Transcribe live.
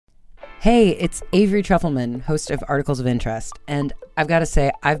Hey, it's Avery Trufelman, host of Articles of Interest, and I've got to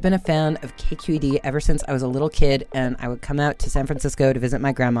say, I've been a fan of KQED ever since I was a little kid, and I would come out to San Francisco to visit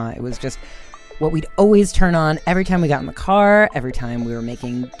my grandma. It was just what we'd always turn on every time we got in the car, every time we were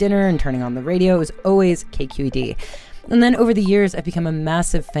making dinner and turning on the radio. It was always KQED. And then over the years, I've become a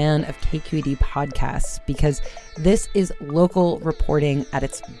massive fan of KQED podcasts because this is local reporting at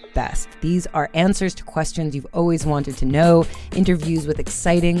its best. These are answers to questions you've always wanted to know, interviews with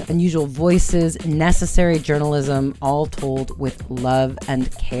exciting, unusual voices, necessary journalism, all told with love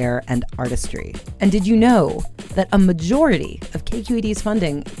and care and artistry. And did you know that a majority of KQED's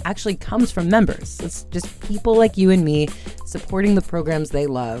funding actually comes from members? It's just people like you and me supporting the programs they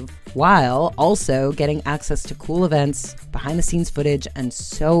love, while also getting access to cool events, behind-the-scenes footage, and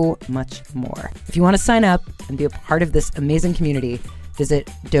so much more. If you want to sign up and be a part of this amazing community, visit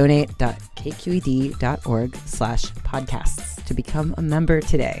donate.kqed.org/podcasts to become a member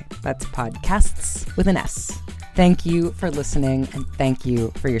today. That's podcasts with an S. Thank you for listening, and thank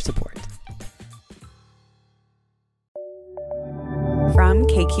you for your support. From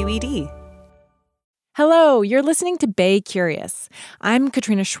KQED. Hello, you're listening to Bay Curious. I'm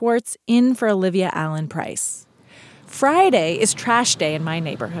Katrina Schwartz, in for Olivia Allen Price. Friday is trash day in my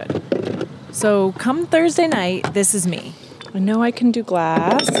neighborhood. So come Thursday night, this is me. I know I can do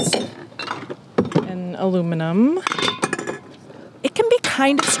glass and aluminum. It can be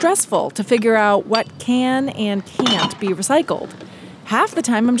kind of stressful to figure out what can and can't be recycled. Half the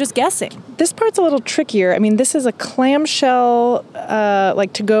time, I'm just guessing. This part's a little trickier. I mean, this is a clamshell,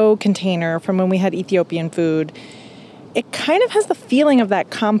 to-go container from when we had Ethiopian food. It kind of has the feeling of that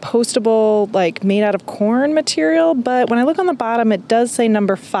compostable, made out of corn material, but when I look on the bottom, it does say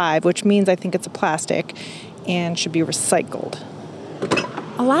number 5, which means I think it's a plastic and should be recycled.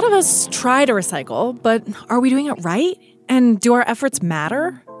 A lot of us try to recycle, but are we doing it right? And do our efforts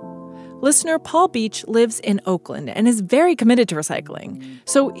matter? Listener Paul Beach lives in Oakland and is very committed to recycling.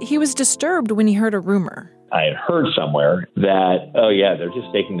 So he was disturbed when he heard a rumor. I had heard somewhere that, they're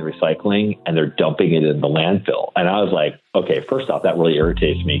just taking the recycling and they're dumping it in the landfill. And I was like, okay, first off, that really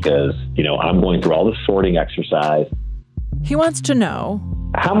irritates me because, I'm going through all this sorting exercise. He wants to know,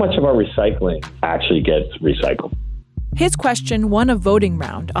 how much of our recycling actually gets recycled? His question won a voting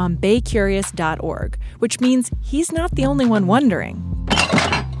round on baycurious.org, which means he's not the only one wondering.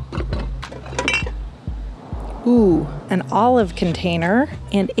 Ooh, an olive container,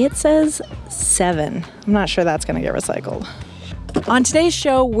 and it says 7. I'm not sure that's going to get recycled. On today's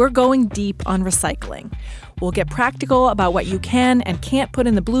show, we're going deep on recycling. We'll get practical about what you can and can't put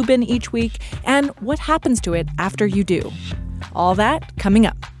in the blue bin each week and what happens to it after you do. All that coming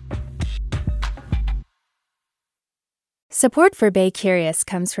up. Support for Bay Curious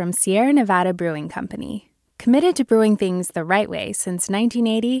comes from Sierra Nevada Brewing Company. Committed to brewing things the right way since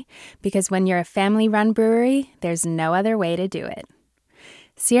 1980, because when you're a family-run brewery, there's no other way to do it.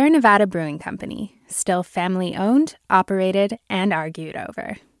 Sierra Nevada Brewing Company, still family-owned, operated, and argued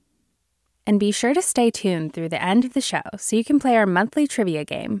over. And be sure to stay tuned through the end of the show so you can play our monthly trivia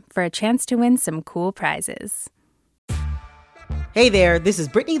game for a chance to win some cool prizes. Hey there, this is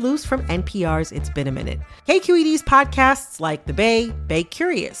Brittany Luce from NPR's It's Been a Minute. KQED's podcasts like The Bay, Bay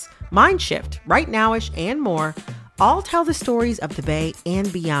Curious, Mind Shift, Right Nowish, and more all tell the stories of the Bay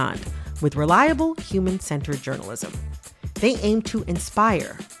and beyond with reliable, human-centered journalism. They aim to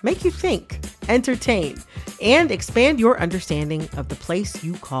inspire, make you think, entertain, and expand your understanding of the place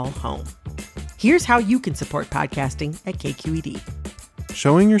you call home. Here's how you can support podcasting at KQED.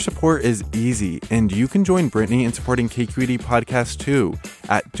 Showing your support is easy, and you can join Brittany in supporting KQED Podcast too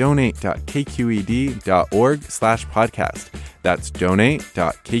at donate.kqed.org/podcast. That's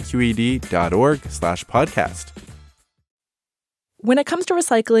donate.kqed.org/podcast. When it comes to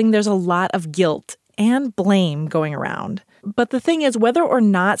recycling, there's a lot of guilt and blame going around. But the thing is, whether or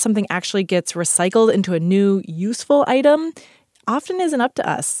not something actually gets recycled into a new, useful item often isn't up to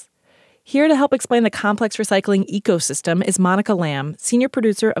us. Here to help explain the complex recycling ecosystem is Monica Lamb, senior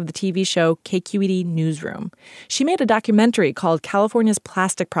producer of the TV show KQED Newsroom. She made a documentary called California's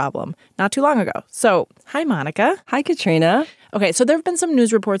Plastic Problem not too long ago. So, hi, Monica. Hi, Katrina. Okay, so there have been some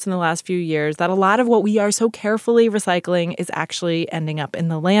news reports in the last few years that a lot of what we are so carefully recycling is actually ending up in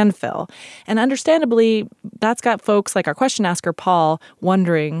the landfill. And understandably, that's got folks like our question asker, Paul,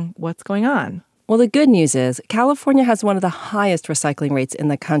 wondering what's going on. Well, the good news is California has one of the highest recycling rates in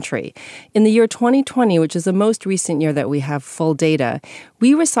the country. In the year 2020, which is the most recent year that we have full data,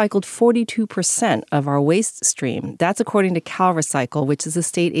 we recycled 42% of our waste stream. That's according to CalRecycle, which is a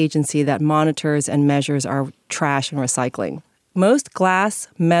state agency that monitors and measures our trash and recycling. Most glass,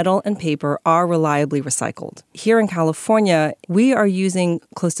 metal, and paper are reliably recycled. Here in California, we are using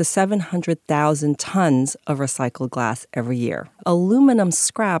close to 700,000 tons of recycled glass every year. Aluminum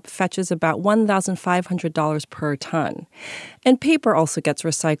scrap fetches about $1,500 per ton. And paper also gets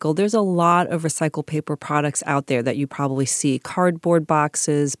recycled. There's a lot of recycled paper products out there that you probably see. Cardboard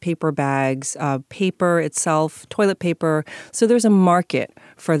boxes, paper bags, paper itself, toilet paper. So there's a market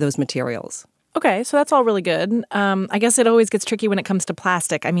for those materials. Okay, so that's all really good. I guess it always gets tricky when it comes to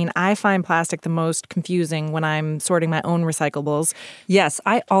plastic. I mean, I find plastic the most confusing when I'm sorting my own recyclables. Yes,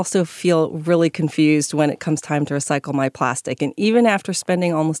 I also feel really confused when it comes time to recycle my plastic. And even after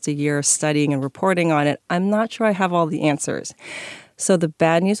spending almost a year studying and reporting on it, I'm not sure I have all the answers. So the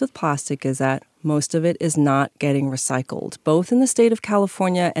bad news with plastic is that most of it is not getting recycled. Both in the state of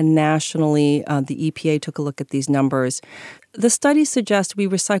California and nationally, the EPA took a look at these numbers. The studies suggest we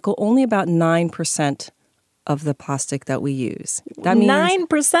recycle only about 9% of the plastic that we use. That means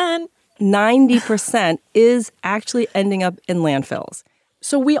 9%? 90% is actually ending up in landfills.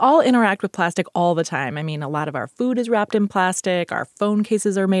 So we all interact with plastic all the time. I mean, a lot of our food is wrapped in plastic. Our phone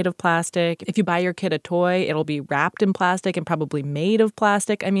cases are made of plastic. If you buy your kid a toy, it'll be wrapped in plastic and probably made of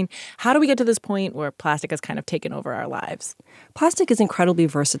plastic. I mean, how do we get to this point where plastic has kind of taken over our lives? Plastic is incredibly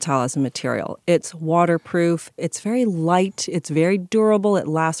versatile as a material. It's waterproof. It's very light. It's very durable. It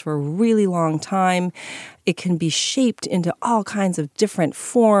lasts for a really long time. It can be shaped into all kinds of different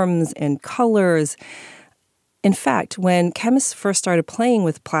forms and colors. In fact, when chemists first started playing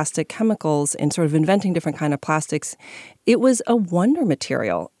with plastic chemicals and sort of inventing different kinds of plastics, it was a wonder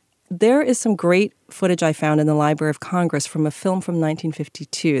material. There is some great footage I found in the Library of Congress from a film from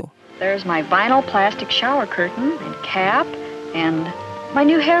 1952. There's my vinyl plastic shower curtain and cap and my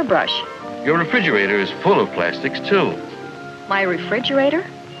new hairbrush. Your refrigerator is full of plastics, too. My refrigerator?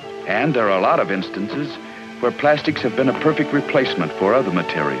 And there are a lot of instances where plastics have been a perfect replacement for other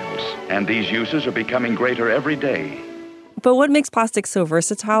materials, and these uses are becoming greater every day. But what makes plastic so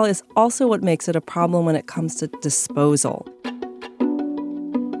versatile is also what makes it a problem when it comes to disposal.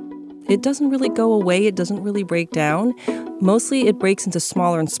 It doesn't really go away, it doesn't really break down. Mostly it breaks into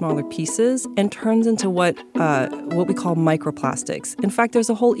smaller and smaller pieces and turns into what we call microplastics. In fact, there's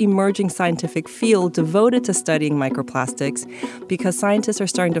a whole emerging scientific field devoted to studying microplastics because scientists are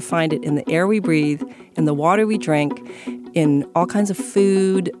starting to find it in the air we breathe, in the water we drink, in all kinds of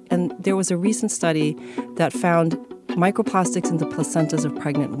food. And there was a recent study that found microplastics in the placentas of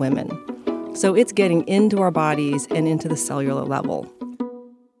pregnant women. So it's getting into our bodies and into the cellular level.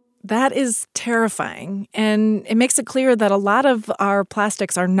 That is terrifying. And it makes it clear that a lot of our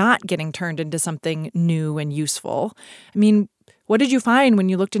plastics are not getting turned into something new and useful. I mean, what did you find when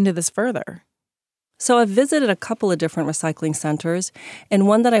you looked into this further? So I've visited a couple of different recycling centers, and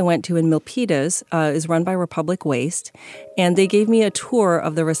one that I went to in Milpitas is run by Republic Waste, and they gave me a tour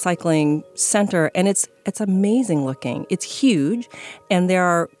of the recycling center, and it's amazing looking. It's huge, and there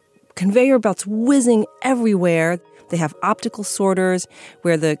are conveyor belts whizzing everywhere. They have optical sorters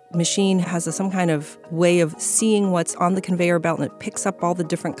where the machine has some kind of way of seeing what's on the conveyor belt, and it picks up all the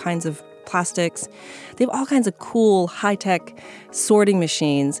different kinds of plastics. They have all kinds of cool, high-tech sorting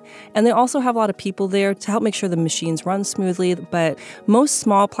machines. And they also have a lot of people there to help make sure the machines run smoothly. But most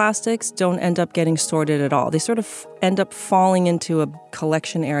small plastics don't end up getting sorted at all. They sort of end up falling into a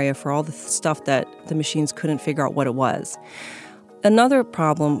collection area for all the stuff that the machines couldn't figure out what it was. Another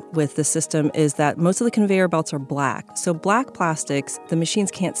problem with the system is that most of the conveyor belts are black. So black plastics, the machines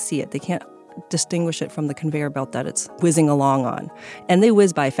can't see it. They can't distinguish it from the conveyor belt that it's whizzing along on. And they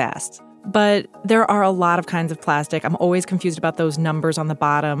whiz by fast. But there are a lot of kinds of plastic. I'm always confused about those numbers on the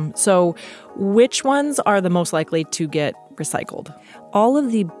bottom. So which ones are the most likely to get recycled? All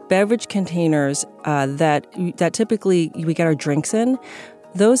of the beverage containers that typically we get our drinks in,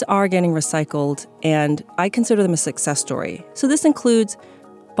 those are getting recycled, and I consider them a success story. So this includes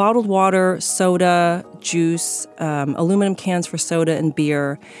bottled water, soda, juice, aluminum cans for soda and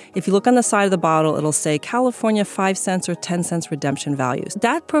beer. If you look on the side of the bottle, it'll say California 5 cents or 10 cents redemption values.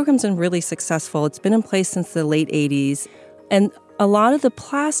 That program's been really successful. It's been in place since the late 80s. And a lot of the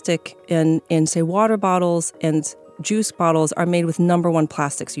plastic in say, water bottles and juice bottles are made with number 1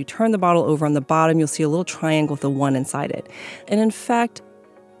 plastics. You turn the bottle over on the bottom, you'll see a little triangle with a 1 inside it. And in fact,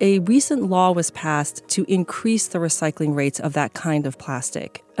 a recent law was passed to increase the recycling rates of that kind of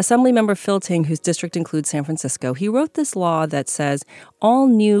plastic. Assemblymember Phil Ting, whose district includes San Francisco, he wrote this law that says all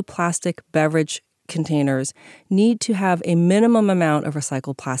new plastic beverage containers need to have a minimum amount of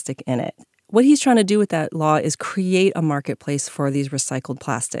recycled plastic in it. What he's trying to do with that law is create a marketplace for these recycled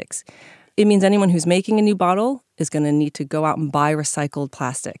plastics. It means anyone who's making a new bottle is going to need to go out and buy recycled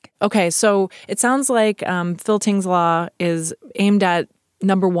plastic. Okay, so it sounds like Phil Ting's law is aimed at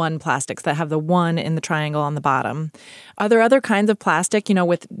number one plastics that have the one in the triangle on the bottom. Are there other kinds of plastic,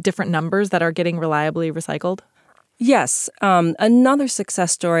 with different numbers that are getting reliably recycled? Yes. Another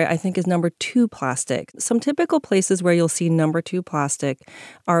success story, I think, is number 2 plastic. Some typical places where you'll see number 2 plastic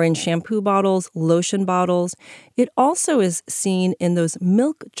are in shampoo bottles, lotion bottles. It also is seen in those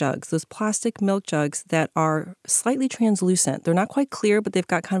milk jugs, those plastic milk jugs that are slightly translucent. They're not quite clear, but they've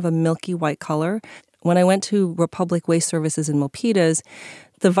got kind of a milky white color. When I went to Republic Waste Services in Milpitas,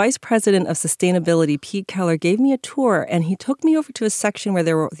 the vice president of sustainability, Pete Keller, gave me a tour, and he took me over to a section where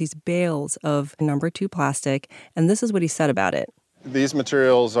there were these bales of number 2 plastic, and this is what he said about it. These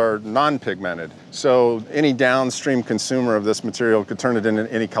materials are non-pigmented, so any downstream consumer of this material could turn it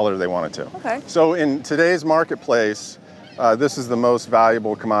into any color they wanted to. Okay. So in today's marketplace, this is the most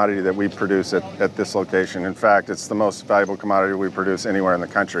valuable commodity that we produce at this location. In fact, it's the most valuable commodity we produce anywhere in the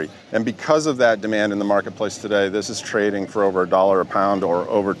country. And because of that demand in the marketplace today, this is trading for over $1 a pound or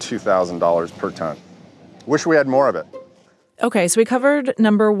over $2,000 per ton. Wish we had more of it. Okay, so we covered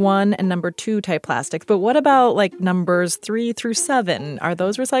number 1 and number 2 type plastics, but what about numbers 3 through 7? Are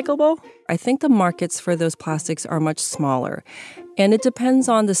those recyclable? I think the markets for those plastics are much smaller. And it depends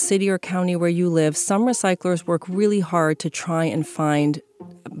on the city or county where you live. Some recyclers work really hard to try and find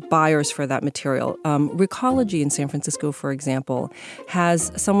buyers for that material. Recology in San Francisco, for example,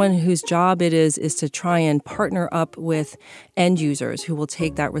 has someone whose job it is to try and partner up with end users who will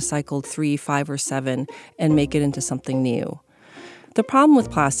take that recycled 3, 5, or 7 and make it into something new. The problem with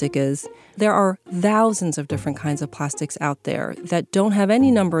plastic is there are thousands of different kinds of plastics out there that don't have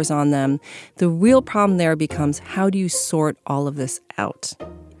any numbers on them. The real problem there becomes, how do you sort all of this out?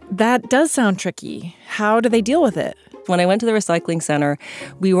 That does sound tricky. How do they deal with it? When I went to the recycling center,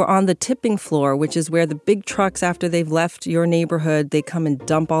 we were on the tipping floor, which is where the big trucks, after they've left your neighborhood, they come and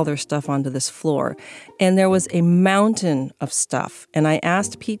dump all their stuff onto this floor. And there was a mountain of stuff. And I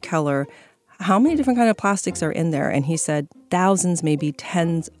asked Pete Keller, how many different kinds of plastics are in there? And he said thousands, maybe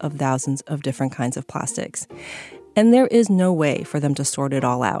tens of thousands of different kinds of plastics. And there is no way for them to sort it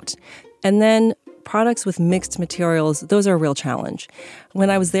all out. And then products with mixed materials, those are a real challenge. When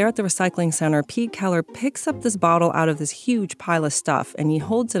I was there at the recycling center, Pete Keller picks up this bottle out of this huge pile of stuff, and he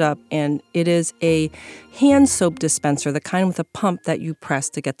holds it up, and it is a hand soap dispenser, the kind with a pump that you press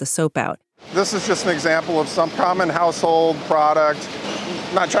to get the soap out. This is just an example of some common household product.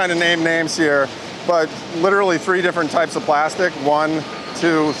 I'm not trying to name names here, but literally 3 different types of plastic, 1,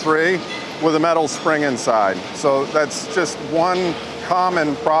 2, 3, with a metal spring inside. So that's just one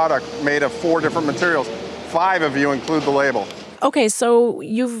common product made of 4 different materials. 5 if you include the label. Okay, so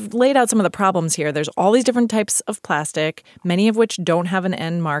you've laid out some of the problems here. There's all these different types of plastic, many of which don't have an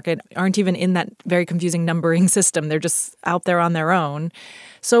end market, aren't even in that very confusing numbering system. They're just out there on their own.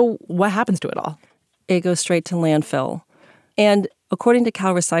 So what happens to it all? It goes straight to landfill. And according to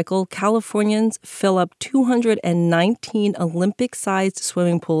CalRecycle, Californians fill up 219 Olympic-sized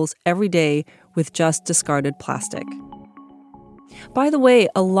swimming pools every day with just discarded plastic. By the way,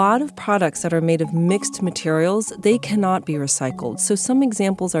 a lot of products that are made of mixed materials, they cannot be recycled. So some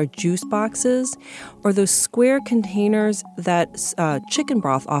examples are juice boxes or those square containers that chicken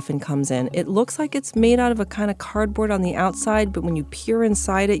broth often comes in. It looks like it's made out of a kind of cardboard on the outside, but when you peer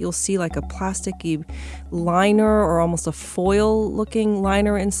inside it, you'll see like a plasticky liner or almost a foil-looking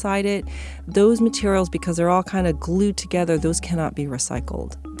liner inside it. Those materials, because they're all kind of glued together, those cannot be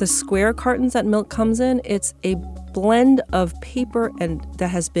recycled. The square cartons that milk comes in, it's a blend of paper and that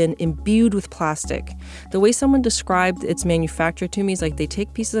has been imbued with plastic. The way someone described its manufacture to me is like they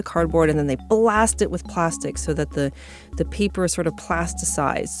take pieces of cardboard and then they blast it with plastic so that the paper is sort of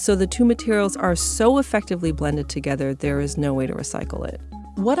plasticized. So the 2 materials are so effectively blended together, there is no way to recycle it.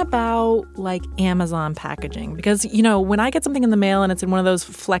 What about Amazon packaging? Because, when I get something in the mail and it's in one of those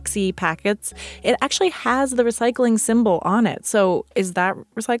flexi packets, it actually has the recycling symbol on it. So is that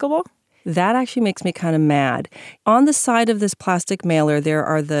recyclable? That actually makes me kind of mad. On the side of this plastic mailer, there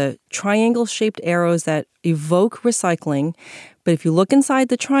are the triangle-shaped arrows that evoke recycling. But if you look inside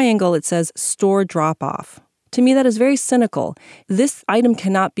the triangle, it says store drop-off. To me, that is very cynical. This item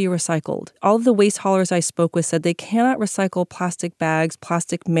cannot be recycled. All of the waste haulers I spoke with said they cannot recycle plastic bags,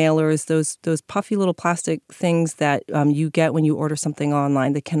 plastic mailers, those puffy little plastic things that you get when you order something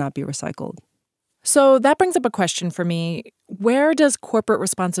online. They cannot be recycled. So that brings up a question for me. Where does corporate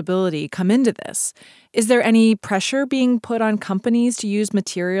responsibility come into this? Is there any pressure being put on companies to use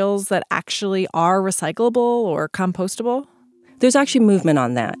materials that actually are recyclable or compostable? There's actually movement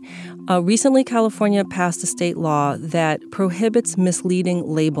on that. Recently, California passed a state law that prohibits misleading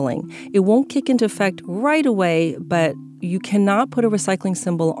labeling. It won't kick into effect right away, but you cannot put a recycling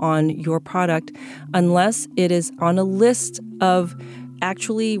symbol on your product unless it is on a list of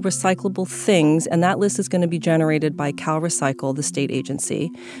actually recyclable things, and that list is going to be generated by CalRecycle, the state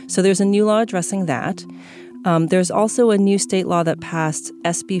agency. So there's a new law addressing that. There's also a new state law that passed,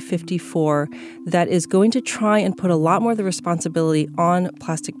 SB 54, that is going to try and put a lot more of the responsibility on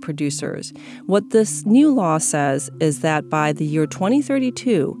plastic producers. What this new law says is that by the year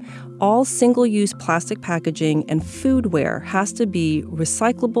 2032, all single-use plastic packaging and foodware has to be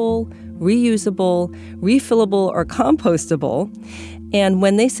recyclable, reusable, refillable, or compostable. And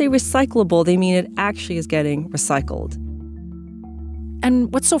when they say recyclable, they mean it actually is getting recycled.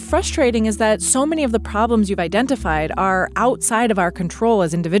 And what's so frustrating is that so many of the problems you've identified are outside of our control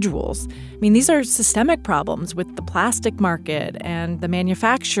as individuals. I mean, these are systemic problems with the plastic market and the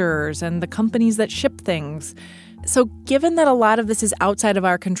manufacturers and the companies that ship things. So given that a lot of this is outside of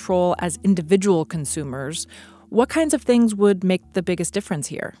our control as individual consumers, what kinds of things would make the biggest difference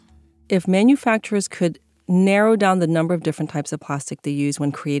here? If manufacturers could narrow down the number of different types of plastic they use when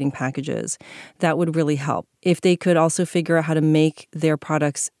creating packages, that would really help. If they could also figure out how to make their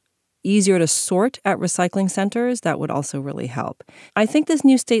products easier to sort at recycling centers, that would also really help. I think this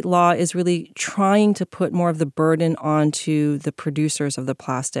new state law is really trying to put more of the burden onto the producers of the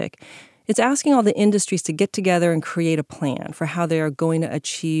plastic. It's asking all the industries to get together and create a plan for how they are going to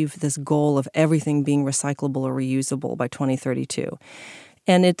achieve this goal of everything being recyclable or reusable by 2032.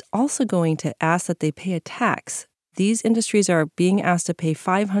 And it's also going to ask that they pay a tax. These industries are being asked to pay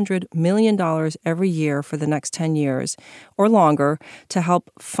 $500 million every year for the next 10 years or longer to help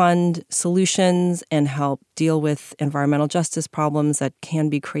fund solutions and help deal with environmental justice problems that can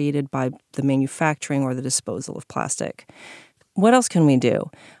be created by the manufacturing or the disposal of plastic. What else can we do?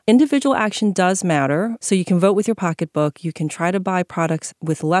 Individual action does matter, so you can vote with your pocketbook. You can try to buy products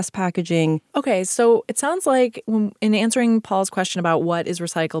with less packaging. Okay, so it sounds like in answering Paul's question about what is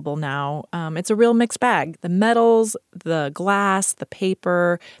recyclable now, it's a real mixed bag. The metals, the glass, the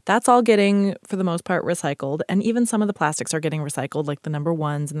paper, that's all getting, for the most part, recycled. And even some of the plastics are getting recycled, like the number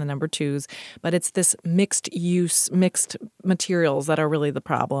ones and the number twos. But it's this mixed materials that are really the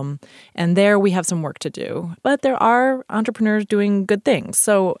problem. And there we have some work to do. But there are entrepreneurs doing good things.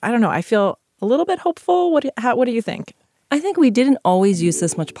 So I don't know. I feel a little bit hopeful. What do you think? I think we didn't always use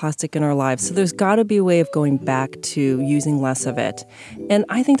this much plastic in our lives, so there's got to be a way of going back to using less of it. And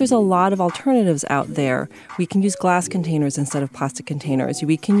I think there's a lot of alternatives out there. We can use glass containers instead of plastic containers.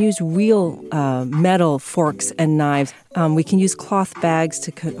 We can use real metal forks and knives. We can use cloth bags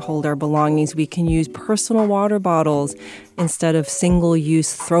to hold our belongings. We can use personal water bottles instead of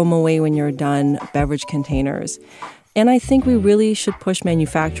single-use, throw them away when you're done beverage containers. And I think we really should push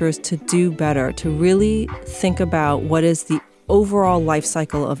manufacturers to do better, to really think about what is the overall life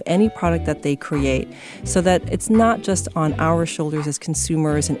cycle of any product that they create, so that it's not just on our shoulders as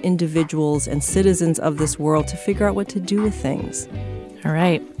consumers and individuals and citizens of this world to figure out what to do with things. All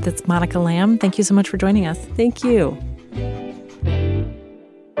right. That's Monica Lamb. Thank you so much for joining us. Thank you.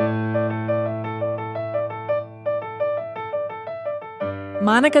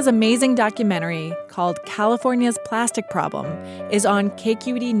 Monica's amazing documentary called California's Plastic Problem is on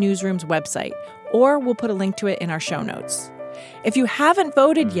KQED Newsroom's website, or we'll put a link to it in our show notes. If you haven't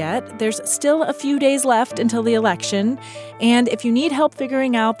voted yet, there's still a few days left until the election, and if you need help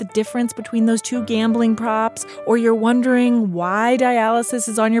figuring out the difference between those two gambling props, or you're wondering why dialysis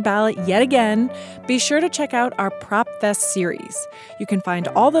is on your ballot yet again, be sure to check out our Prop Fest series. You can find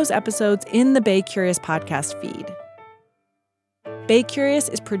all those episodes in the Bay Curious podcast feed. Bay Curious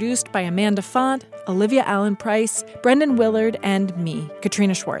is produced by Amanda Font, Olivia Allen Price, Brendan Willard, and me,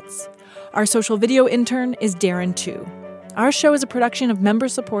 Katrina Schwartz. Our social video intern is Darren Tu. Our show is a production of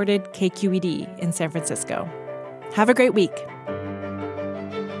member-supported KQED in San Francisco. Have a great week.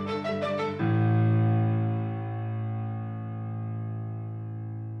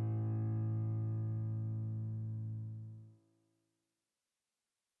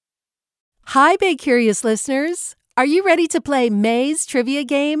 Hi, Bay Curious listeners. Are you ready to play May's trivia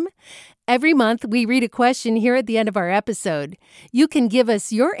game? Every month, we read a question here at the end of our episode. You can give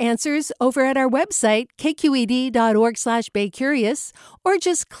us your answers over at our website, kqed.org/baycurious, or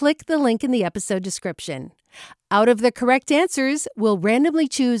just click the link in the episode description. Out of the correct answers, we'll randomly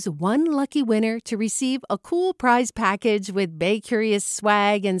choose one lucky winner to receive a cool prize package with Bay Curious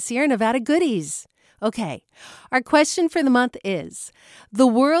swag and Sierra Nevada goodies. Okay, our question for the month is, the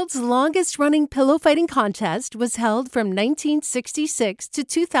world's longest-running pillow fighting contest was held from 1966 to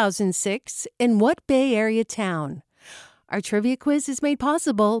 2006 in what Bay Area town? Our trivia quiz is made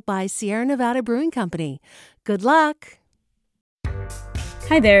possible by Sierra Nevada Brewing Company. Good luck!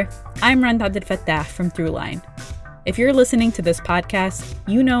 Hi there, I'm Rand Abdel Fattah from Throughline. If you're listening to this podcast,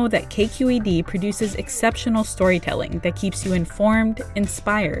 you know that KQED produces exceptional storytelling that keeps you informed,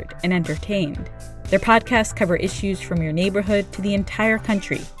 inspired, and entertained. Their podcasts cover issues from your neighborhood to the entire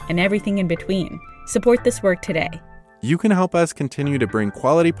country and everything in between. Support this work today. You can help us continue to bring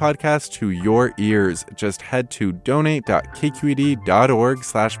quality podcasts to your ears. Just head to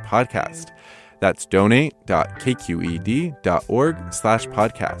donate.kqed.org/podcast. That's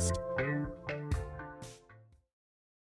donate.kqed.org/podcast.